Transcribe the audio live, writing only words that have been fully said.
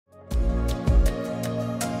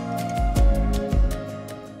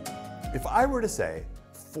If I were to say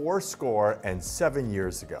 77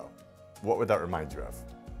 years ago, what would that remind you of?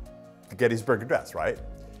 The Gettysburg Address, right?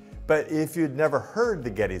 But if you'd never heard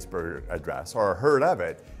the Gettysburg Address or heard of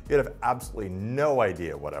it, you'd have absolutely no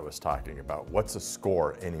idea what I was talking about. What's a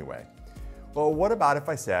score anyway? Well, what about if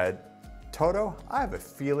I said, Toto, I have a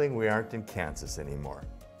feeling we aren't in Kansas anymore.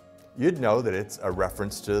 You'd know that it's a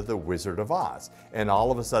reference to the Wizard of Oz, and all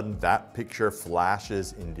of a sudden that picture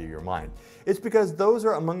flashes into your mind. It's because those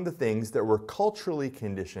are among the things that we're culturally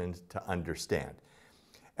conditioned to understand.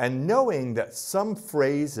 And knowing that some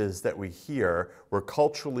phrases that we hear we're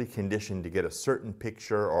culturally conditioned to get a certain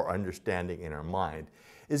picture or understanding in our mind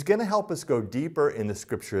is going to help us go deeper in the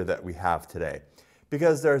scripture that we have today.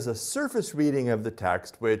 Because there's a surface reading of the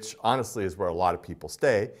text, which honestly is where a lot of people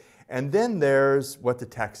stay, and then there's what the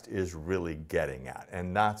text is really getting at,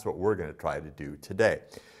 and that's what we're going to try to do today.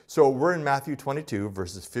 So we're in Matthew 22,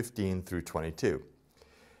 verses 15 through 22.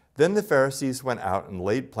 Then the Pharisees went out and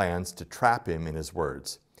laid plans to trap him in his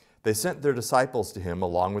words. They sent their disciples to him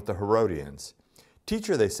along with the Herodians.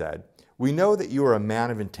 Teacher, they said, we know that you are a man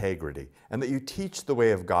of integrity and that you teach the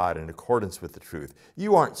way of God in accordance with the truth.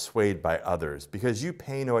 You aren't swayed by others because you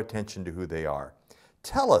pay no attention to who they are.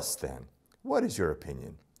 Tell us then, what is your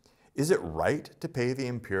opinion? Is it right to pay the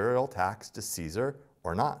imperial tax to Caesar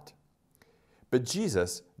or not? But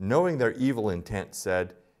Jesus, knowing their evil intent,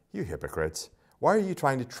 said, You hypocrites, why are you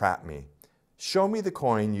trying to trap me? Show me the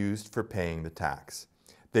coin used for paying the tax.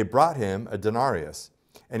 They brought him a denarius,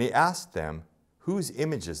 and he asked them, Whose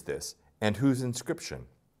image is this, and whose inscription?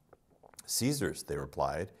 Caesar's, they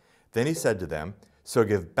replied. Then he said to them, So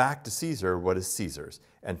give back to Caesar what is Caesar's,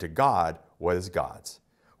 and to God what is God's.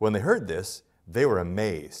 When they heard this, they were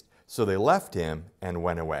amazed. So they left him and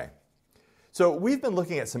went away. So we've been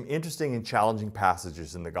looking at some interesting and challenging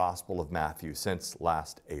passages in the Gospel of Matthew since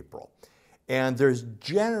last April. And there's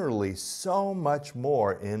generally so much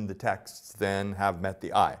more in the texts than have met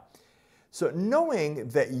the eye. So knowing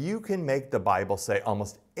that you can make the Bible say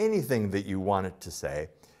almost anything that you want it to say,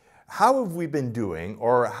 how have we been doing,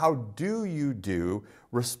 or how do you do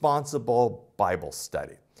responsible Bible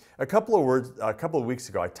study? A couple of weeks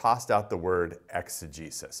ago, I tossed out the word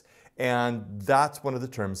exegesis. And that's one of the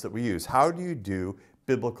terms that we use. How do you do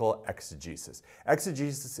biblical exegesis?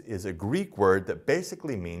 Exegesis is a Greek word that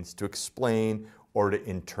basically means to explain or to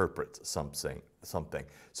interpret something.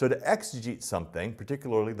 So to exegete something,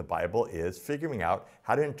 particularly the Bible, is figuring out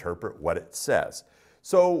how to interpret what it says.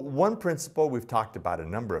 So one principle we've talked about a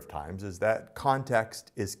number of times is that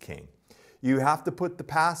context is king. You have to put the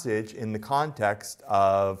passage in the context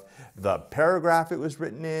of the paragraph it was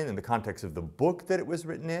written in the context of the book that it was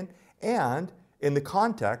written in, and in the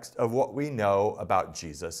context of what we know about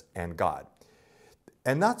Jesus and God.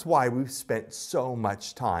 And that's why we've spent so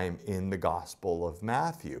much time in the Gospel of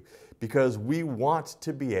Matthew, because we want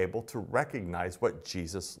to be able to recognize what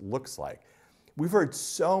Jesus looks like. We've heard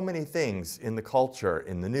so many things in the culture,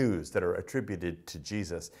 in the news, that are attributed to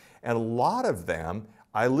Jesus, and a lot of them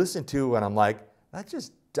I listen to and I'm like, that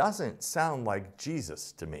just doesn't sound like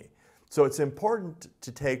Jesus to me. So it's important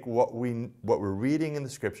to take what we're reading in the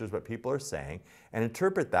scriptures, what people are saying, and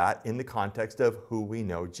interpret that in the context of who we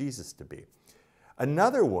know Jesus to be.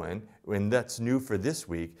 Another one, and that's new for this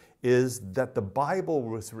week, is that the Bible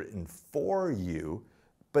was written for you,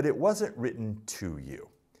 but it wasn't written to you.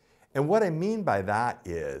 And what I mean by that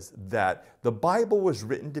is that the Bible was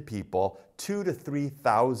written to people 2,000 to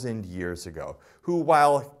 3,000 years ago, who,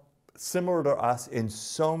 while similar to us in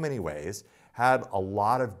so many ways, had a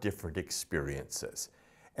lot of different experiences.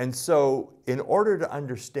 And so in order to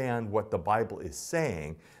understand what the Bible is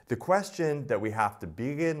saying, the question that we have to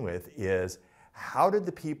begin with is, how did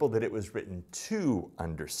the people that it was written to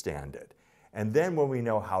understand it? And then when we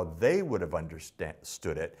know how they would have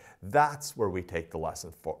understood it, that's where we take the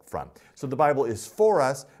lesson from. So the Bible is for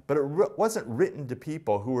us, but it wasn't written to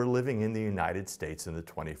people who were living in the United States in the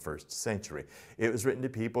 21st century. It was written to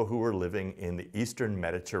people who were living in the Eastern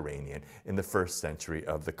Mediterranean in the 1st century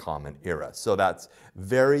of the Common Era. So that's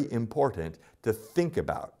very important to think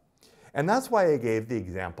about. And that's why I gave the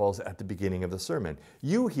examples at the beginning of the sermon.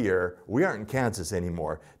 You hear, we aren't in Kansas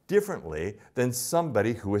anymore, differently than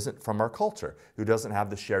somebody who isn't from our culture, who doesn't have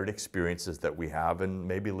the shared experiences that we have and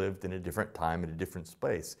maybe lived in a different time in a different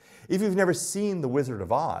space. If you've never seen The Wizard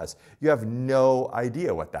of Oz, you have no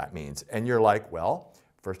idea what that means. And you're like, well,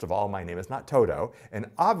 first of all, my name is not Toto, and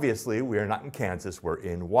obviously we are not in Kansas, we're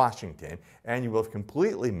in Washington, and you will have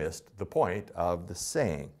completely missed the point of the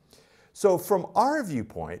saying. So from our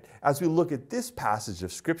viewpoint, as we look at this passage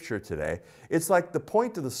of Scripture today, it's like the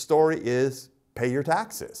point of the story is pay your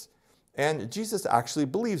taxes. And Jesus actually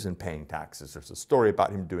believes in paying taxes. There's a story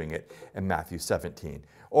about him doing it in Matthew 17.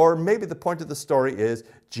 Or maybe the point of the story is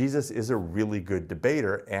Jesus is a really good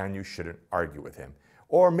debater and you shouldn't argue with him.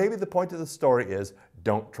 Or maybe the point of the story is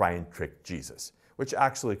don't try and trick Jesus, which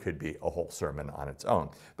actually could be a whole sermon on its own.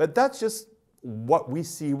 But that's just what we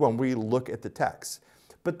see when we look at the text.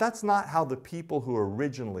 But that's not how the people who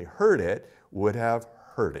originally heard it would have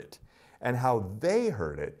heard it. And how they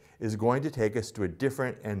heard it is going to take us to a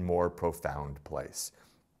different and more profound place.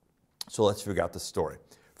 So let's figure out the story.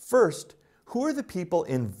 First, who are the people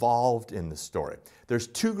involved in the story? There's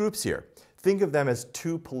two groups here. Think of them as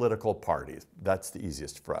two political parties. That's the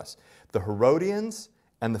easiest for us. The Herodians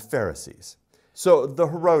and the Pharisees. So the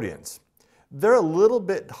Herodians, they're a little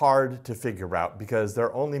bit hard to figure out because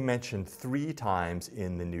they're only mentioned 3 times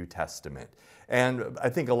in the New Testament. And I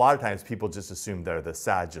think a lot of times people just assume they're the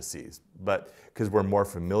Sadducees, but because we're more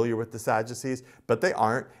familiar with the Sadducees, but they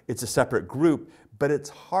aren't. It's a separate group, but it's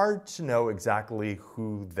hard to know exactly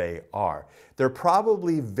who they are. They're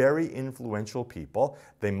probably very influential people.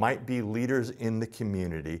 They might be leaders in the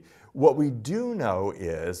community. What we do know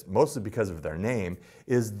is, mostly because of their name,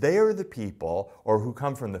 is they are the people, or who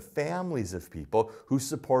come from the families of people who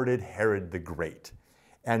supported Herod the Great.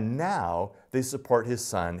 And now they support his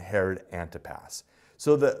son, Herod Antipas.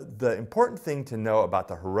 So the important thing to know about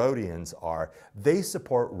the Herodians are they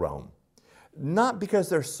support Rome. Not because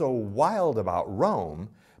they're so wild about Rome,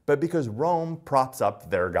 but because Rome props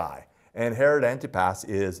up their guy. And Herod Antipas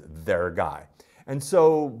is their guy. And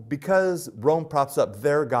so because Rome props up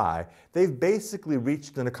their guy, they've basically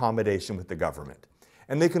reached an accommodation with the government.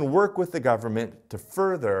 And they can work with the government to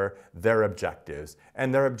further their objectives.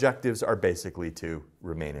 And their objectives are basically to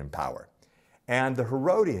remain in power. And the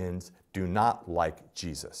Herodians do not like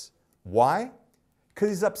Jesus. Why? Because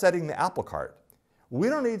he's upsetting the apple cart. We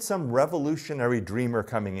don't need some revolutionary dreamer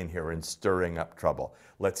coming in here and stirring up trouble.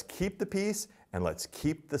 Let's keep the peace and let's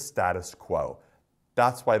keep the status quo.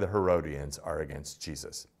 That's why the Herodians are against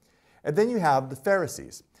Jesus. And then you have the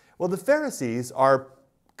Pharisees. Well, the Pharisees are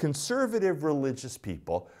conservative religious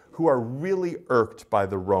people who are really irked by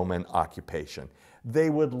the Roman occupation. They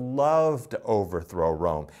would love to overthrow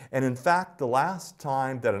Rome. And in fact, the last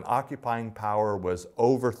time that an occupying power was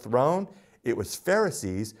overthrown, it was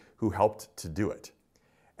Pharisees who helped to do it.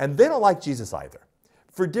 And they don't like Jesus either,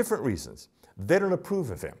 for different reasons. They don't approve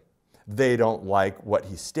of him. They don't like what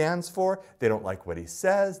he stands for. They don't like what he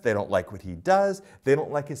says. They don't like what he does. They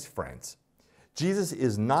don't like his friends. Jesus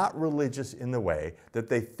is not religious in the way that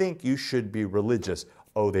they think you should be religious.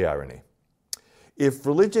 Oh, the irony. If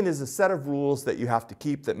religion is a set of rules that you have to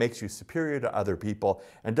keep that makes you superior to other people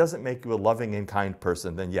and doesn't make you a loving and kind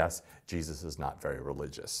person, then yes, Jesus is not very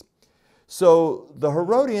religious. So the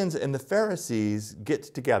Herodians and the Pharisees get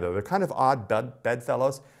together. They're kind of odd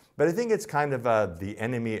bedfellows, but I think it's kind of the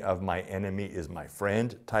enemy of my enemy is my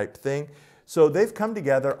friend type thing. So they've come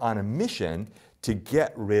together on a mission to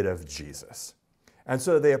get rid of Jesus. And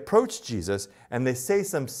so they approach Jesus and they say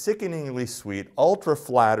some sickeningly sweet,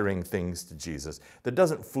 ultra-flattering things to Jesus that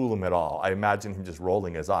doesn't fool him at all. I imagine him just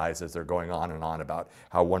rolling his eyes as they're going on and on about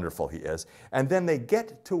how wonderful he is. And then they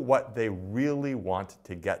get to what they really want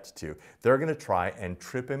to get to. They're going to try and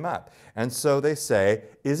trip him up. And so they say,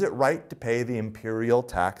 is it right to pay the imperial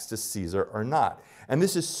tax to Caesar or not? And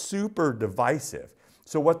this is super divisive.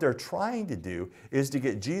 So what they're trying to do is to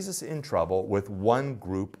get Jesus in trouble with one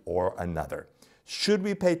group or another. Should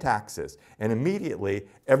we pay taxes? And immediately,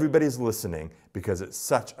 everybody's listening because it's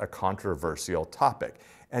such a controversial topic.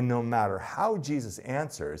 And no matter how Jesus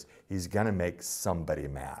answers, he's going to make somebody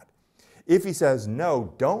mad. If he says,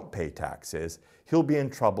 no, don't pay taxes, he'll be in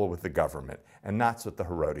trouble with the government. And that's what the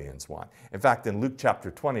Herodians want. In fact, in Luke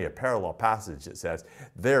chapter 20, a parallel passage, it says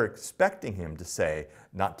they're expecting him to say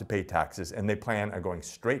not to pay taxes, and they plan on going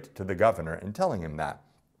straight to the governor and telling him that.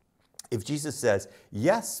 If Jesus says,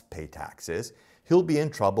 yes, pay taxes, he'll be in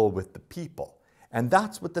trouble with the people. And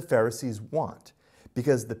that's what the Pharisees want,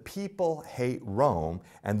 because the people hate Rome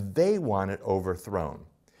and they want it overthrown.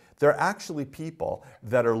 They're actually people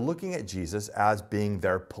that are looking at Jesus as being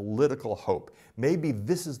their political hope. Maybe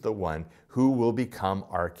this is the one who will become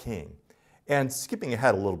our king. And skipping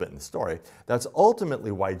ahead a little bit in the story, that's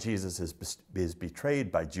ultimately why Jesus is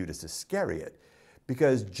betrayed by Judas Iscariot,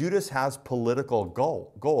 because Judas has political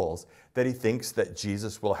goals that he thinks that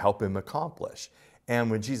Jesus will help him accomplish.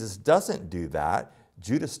 And when Jesus doesn't do that,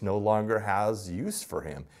 Judas no longer has use for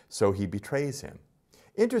him, so he betrays him.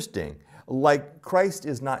 Interesting. Like Christ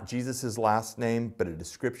is not Jesus' last name, but a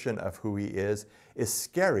description of who he is,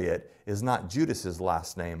 Iscariot is not Judas's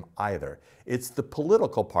last name either. It's the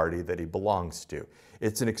political party that he belongs to.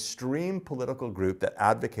 It's an extreme political group that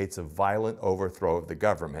advocates a violent overthrow of the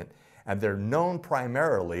government, and they're known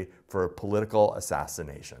primarily for political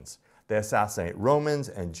assassinations. They assassinate Romans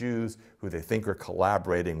and Jews who they think are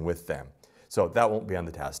collaborating with them. So that won't be on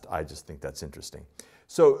the test. I just think that's interesting.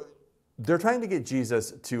 So they're trying to get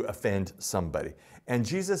Jesus to offend somebody. And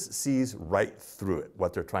Jesus sees right through it,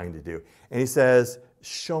 what they're trying to do. And he says,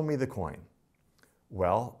 show me the coin.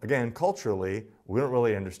 Well, again, culturally, we don't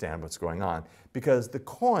really understand what's going on because the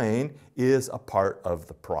coin is a part of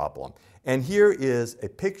the problem. And here is a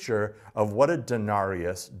picture of what a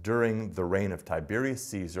denarius during the reign of Tiberius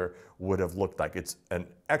Caesar would have looked like. It's an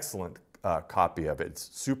excellent copy of it.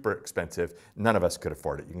 It's super expensive. None of us could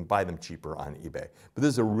afford it. You can buy them cheaper on eBay. But this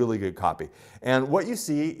is a really good copy. And what you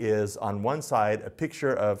see is on one side a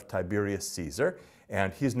picture of Tiberius Caesar,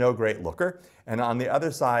 and he's no great looker. And on the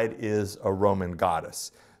other side is a Roman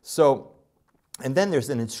goddess. So, and then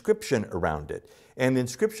there's an inscription around it. And the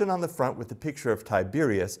inscription on the front with the picture of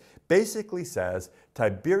Tiberius basically says,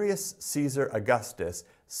 Tiberius Caesar Augustus,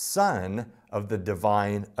 son of the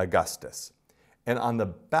divine Augustus. And on the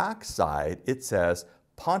back side, it says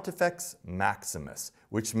Pontifex Maximus,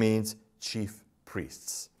 which means chief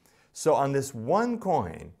priests. So on this one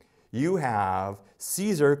coin, you have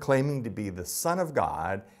Caesar claiming to be the Son of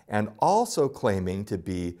God and also claiming to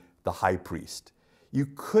be the high priest. You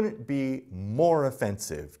couldn't be more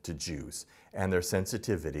offensive to Jews and their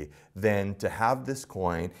sensitivity than to have this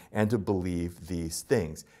coin and to believe these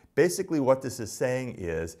things. Basically, what this is saying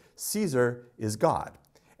is Caesar is God.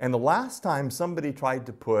 And the last time somebody tried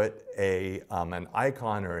to put an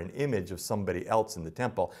icon or an image of somebody else in the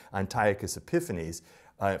temple, Antiochus Epiphanes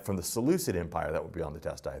from the Seleucid Empire, that would be on the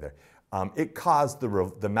test either, it caused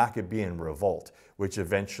the Maccabean revolt, which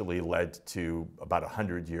eventually led to about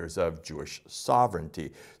 100 years of Jewish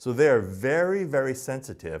sovereignty. So they are very, very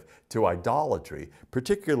sensitive to idolatry,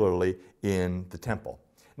 particularly in the temple.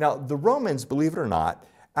 Now, the Romans, believe it or not,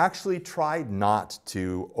 actually tried not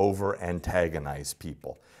to over-antagonize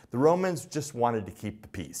people. The Romans just wanted to keep the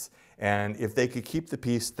peace. And if they could keep the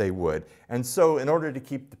peace, they would. And so in order to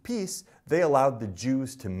keep the peace, they allowed the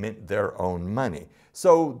Jews to mint their own money.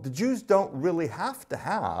 So the Jews don't really have to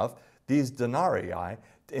have these denarii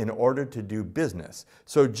in order to do business.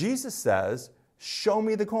 So Jesus says, show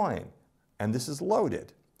me the coin. And this is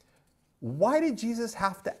loaded. Why did Jesus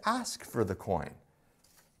have to ask for the coin?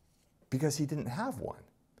 Because he didn't have one.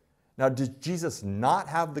 Now, did Jesus not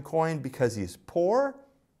have the coin because he's poor?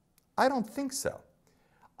 I don't think so.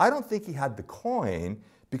 I don't think he had the coin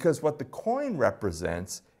because what the coin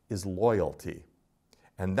represents is loyalty.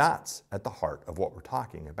 And that's at the heart of what we're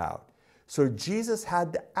talking about. So Jesus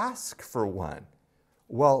had to ask for one.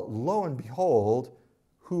 Well, lo and behold,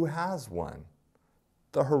 who has one?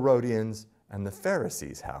 The Herodians and the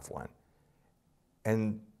Pharisees have one.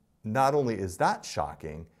 And not only is that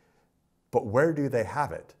shocking, but where do they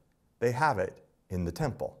have it? They have it in the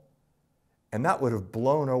temple. And that would have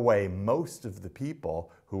blown away most of the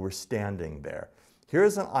people who were standing there.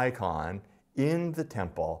 Here's an icon in the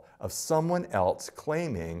temple of someone else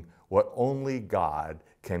claiming what only God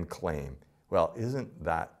can claim. Well, isn't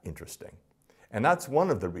that interesting? And that's one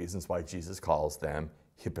of the reasons why Jesus calls them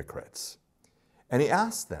hypocrites. And he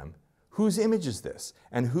asks them, whose image is this?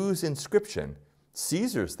 And whose inscription?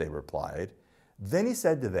 Caesar's, they replied. Then he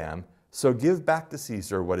said to them, so give back to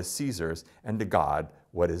Caesar what is Caesar's, and to God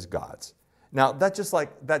what is God's. Now, that just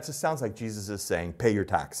sounds like Jesus is saying, pay your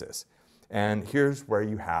taxes. And here's where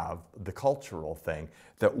you have the cultural thing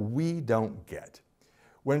that we don't get.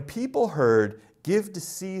 When people heard, give to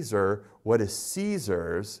Caesar what is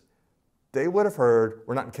Caesar's, they would have heard,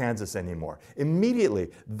 we're not in Kansas anymore.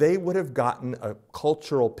 Immediately, they would have gotten a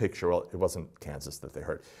cultural picture. Well, it wasn't Kansas that they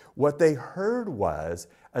heard. What they heard was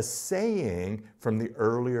a saying from the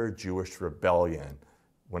earlier Jewish rebellion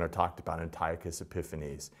when I talked about Antiochus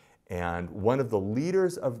Epiphanes. And one of the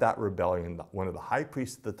leaders of that rebellion, one of the high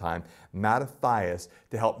priests at the time, Mattathias,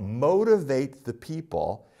 to help motivate the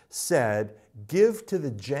people, said, give to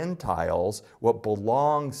the Gentiles what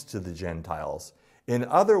belongs to the Gentiles. In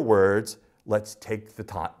other words, let's take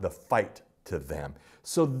the fight to them.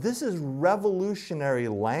 So this is revolutionary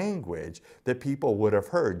language that people would have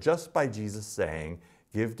heard just by Jesus saying,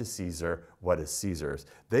 give to Caesar what is Caesar's.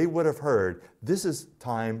 They would have heard, this is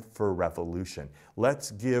time for revolution.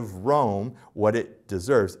 Let's give Rome what it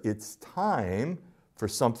deserves. It's time for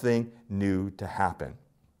something new to happen.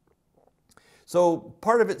 So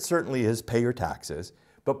part of it certainly is pay your taxes,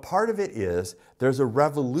 But part of it is there's a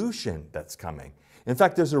revolution that's coming. In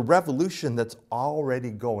fact, there's a revolution that's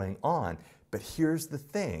already going on. But here's the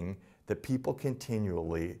thing that people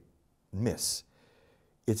continually miss.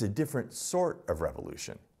 It's a different sort of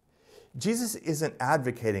revolution. Jesus isn't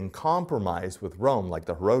advocating compromise with Rome like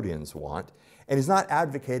the Herodians want, and he's not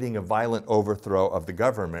advocating a violent overthrow of the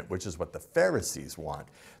government, which is what the Pharisees want.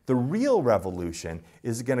 The real revolution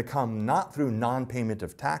is going to come not through non-payment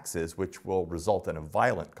of taxes, which will result in a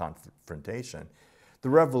violent confrontation. The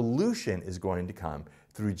revolution is going to come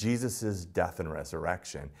through Jesus' death and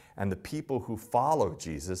resurrection and the people who follow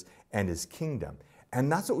Jesus and his kingdom.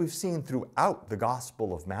 And that's what we've seen throughout the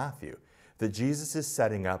Gospel of Matthew, that Jesus is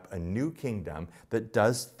setting up a new kingdom that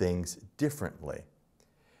does things differently.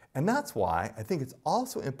 And that's why I think it's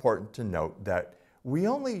also important to note that we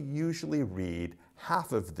only usually read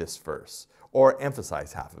half of this verse, or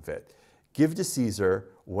emphasize half of it. Give to Caesar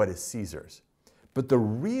what is Caesar's. But the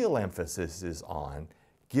real emphasis is on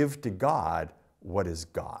give to God what is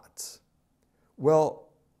God's. Well,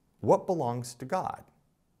 what belongs to God?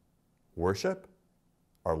 Worship?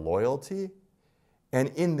 Our loyalty? And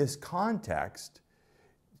in this context,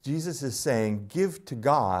 Jesus is saying, give to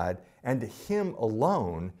God and to him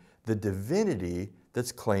alone the divinity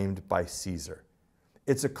that's claimed by Caesar.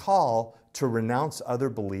 It's a call to renounce other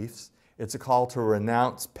beliefs. It's a call to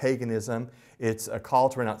renounce paganism. It's a call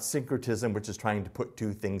to renounce syncretism, which is trying to put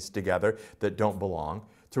two things together that don't belong.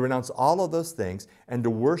 To renounce all of those things and to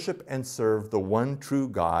worship and serve the one true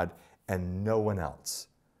God and no one else.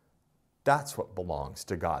 That's what belongs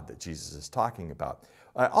to God that Jesus is talking about.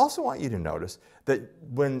 I also want you to notice that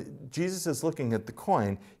when Jesus is looking at the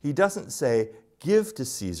coin, he doesn't say, give to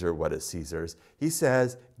Caesar what is Caesar's. He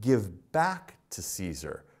says, give back to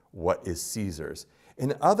Caesar what is Caesar's.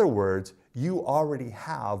 In other words, you already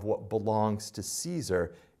have what belongs to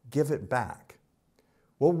Caesar. Give it back.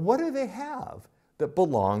 Well, what do they have that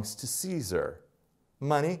belongs to Caesar?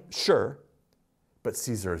 Money, sure, but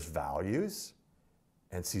Caesar's values,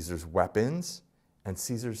 and Caesar's weapons, and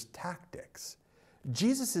Caesar's tactics.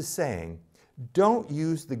 Jesus is saying, don't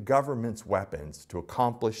use the government's weapons to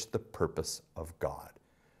accomplish the purpose of God.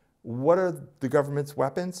 What are the government's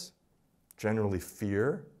weapons? Generally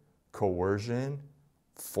fear, coercion,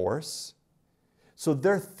 force. So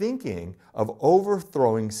they're thinking of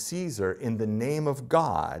overthrowing Caesar in the name of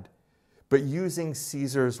God, but using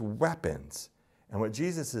Caesar's weapons. And what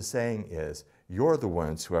Jesus is saying is, you're the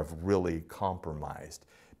ones who have really compromised,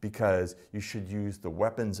 because you should use the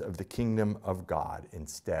weapons of the kingdom of God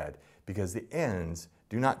instead, because the ends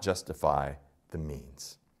do not justify the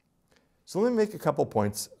means. So let me make a couple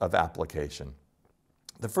points of application.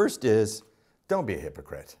 The first is, don't be a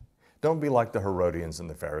hypocrite. Don't be like the Herodians and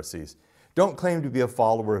the Pharisees. Don't claim to be a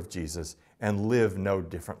follower of Jesus and live no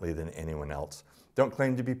differently than anyone else. Don't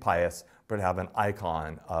claim to be pious, but have an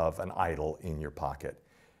icon of an idol in your pocket.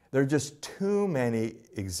 There are just too many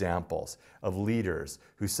examples of leaders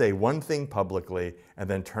who say one thing publicly and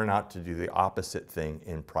then turn out to do the opposite thing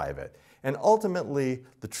in private. And ultimately,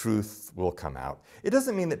 the truth will come out. It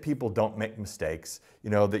doesn't mean that people don't make mistakes,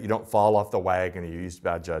 that you don't fall off the wagon or you use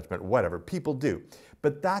bad judgment, whatever. People do.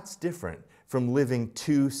 But that's different from living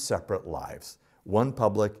two separate lives, one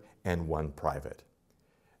public and one private.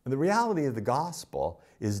 And the reality of the gospel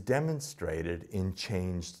is demonstrated in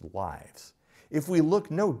changed lives. If we look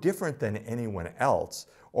no different than anyone else,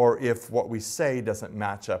 or if what we say doesn't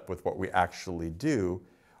match up with what we actually do,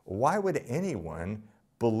 why would anyone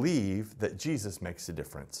believe that Jesus makes a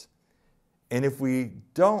difference? And if we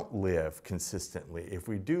don't live consistently, if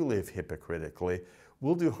we do live hypocritically,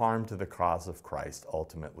 we'll do harm to the cause of Christ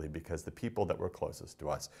ultimately, because the people that were closest to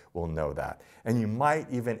us will know that. And you might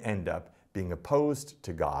even end up being opposed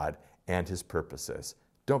to God and his purposes.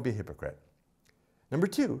 Don't be a hypocrite. Number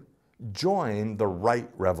two, join the right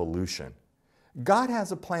revolution. God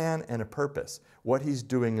has a plan and a purpose, what he's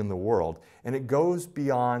doing in the world, and it goes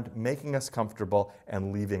beyond making us comfortable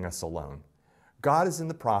and leaving us alone. God is in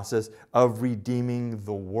the process of redeeming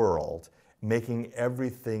the world, making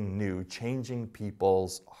everything new, changing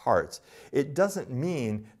people's hearts. It doesn't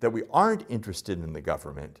mean that we aren't interested in the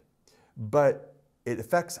government, but it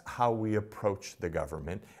affects how we approach the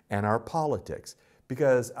government and our politics.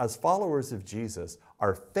 Because as followers of Jesus,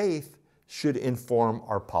 our faith should inform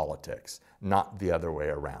our politics, not the other way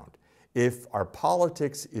around. If our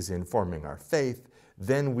politics is informing our faith,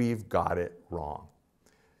 then we've got it wrong.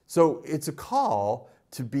 So it's a call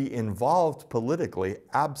to be involved politically,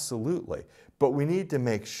 absolutely. But we need to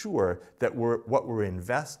make sure that what we're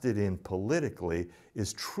invested in politically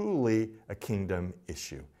is truly a kingdom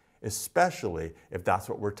issue, especially if that's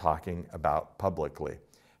what we're talking about publicly.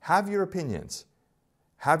 Have your opinions.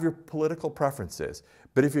 have your political preferences,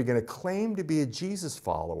 but if you're going to claim to be a Jesus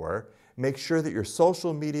follower, make sure that your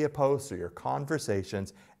social media posts or your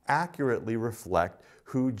conversations accurately reflect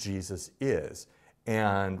who Jesus is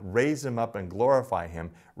and raise him up and glorify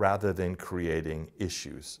him rather than creating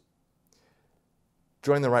issues.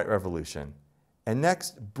 Join the right revolution. And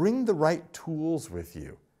next, bring the right tools with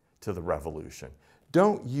you to the revolution.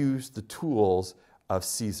 Don't use the tools of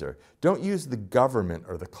Caesar. Don't use the government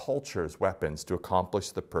or the culture's weapons to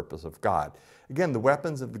accomplish the purpose of God. Again, the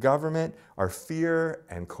weapons of the government are fear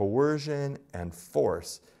and coercion and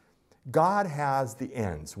force. God has the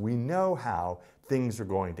ends. We know how things are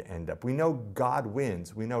going to end up. We know God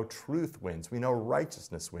wins. We know truth wins. We know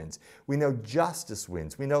righteousness wins. We know justice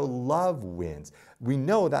wins. We know love wins. We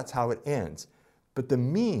know that's how it ends. But the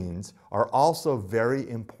means are also very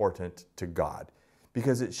important to God,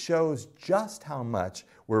 because it shows just how much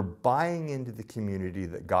we're buying into the community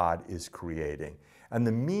that God is creating. And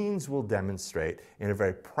the means will demonstrate in a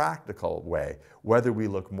very practical way whether we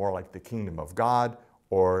look more like the kingdom of God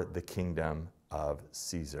or the kingdom of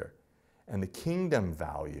Caesar. And the kingdom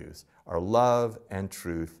values are love and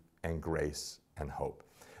truth and grace and hope.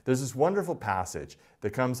 There's this wonderful passage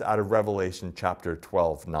that comes out of Revelation chapter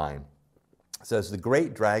 12:9. It says, "The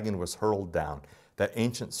great dragon was hurled down, that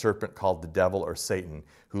ancient serpent called the devil or Satan,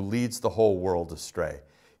 who leads the whole world astray.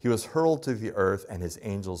 He was hurled to the earth and his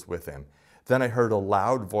angels with him. Then I heard a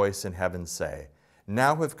loud voice in heaven say,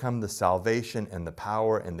 'Now have come the salvation and the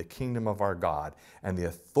power and the kingdom of our God and the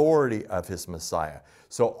authority of his Messiah.'"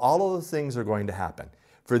 So all of those things are going to happen.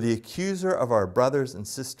 "For the accuser of our brothers and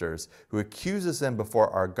sisters, who accuses them before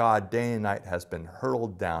our God day and night, has been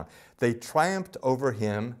hurled down. They triumphed over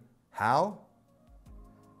him." How?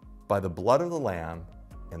 "By the blood of the Lamb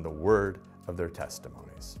and the word of their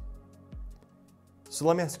testimonies." So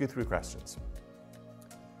let me ask you 3 questions.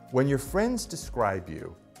 When your friends describe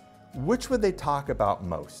you, which would they talk about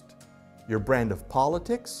most? Your brand of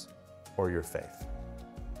politics or your faith?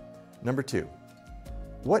 Number 2,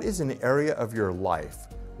 what is an area of your life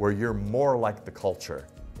where you're more like the culture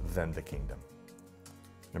than the kingdom?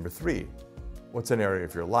 Number 3, what's an area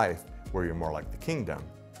of your life where you're more like the kingdom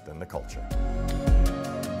than the culture?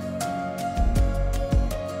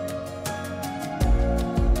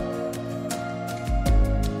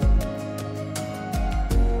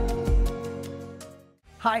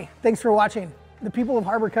 Hi, thanks for watching. The people of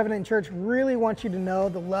Harbor Covenant Church really want you to know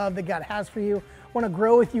the love that God has for you, want to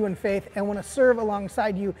grow with you in faith, and want to serve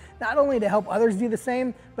alongside you, not only to help others do the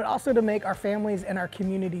same, but also to make our families and our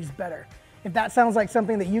communities better. If that sounds like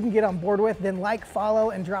something that you can get on board with, then like,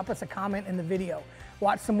 follow, and drop us a comment in the video.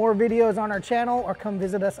 Watch some more videos on our channel or come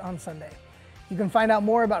visit us on Sunday. You can find out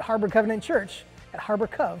more about Harbor Covenant Church at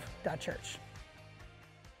harborcov.church.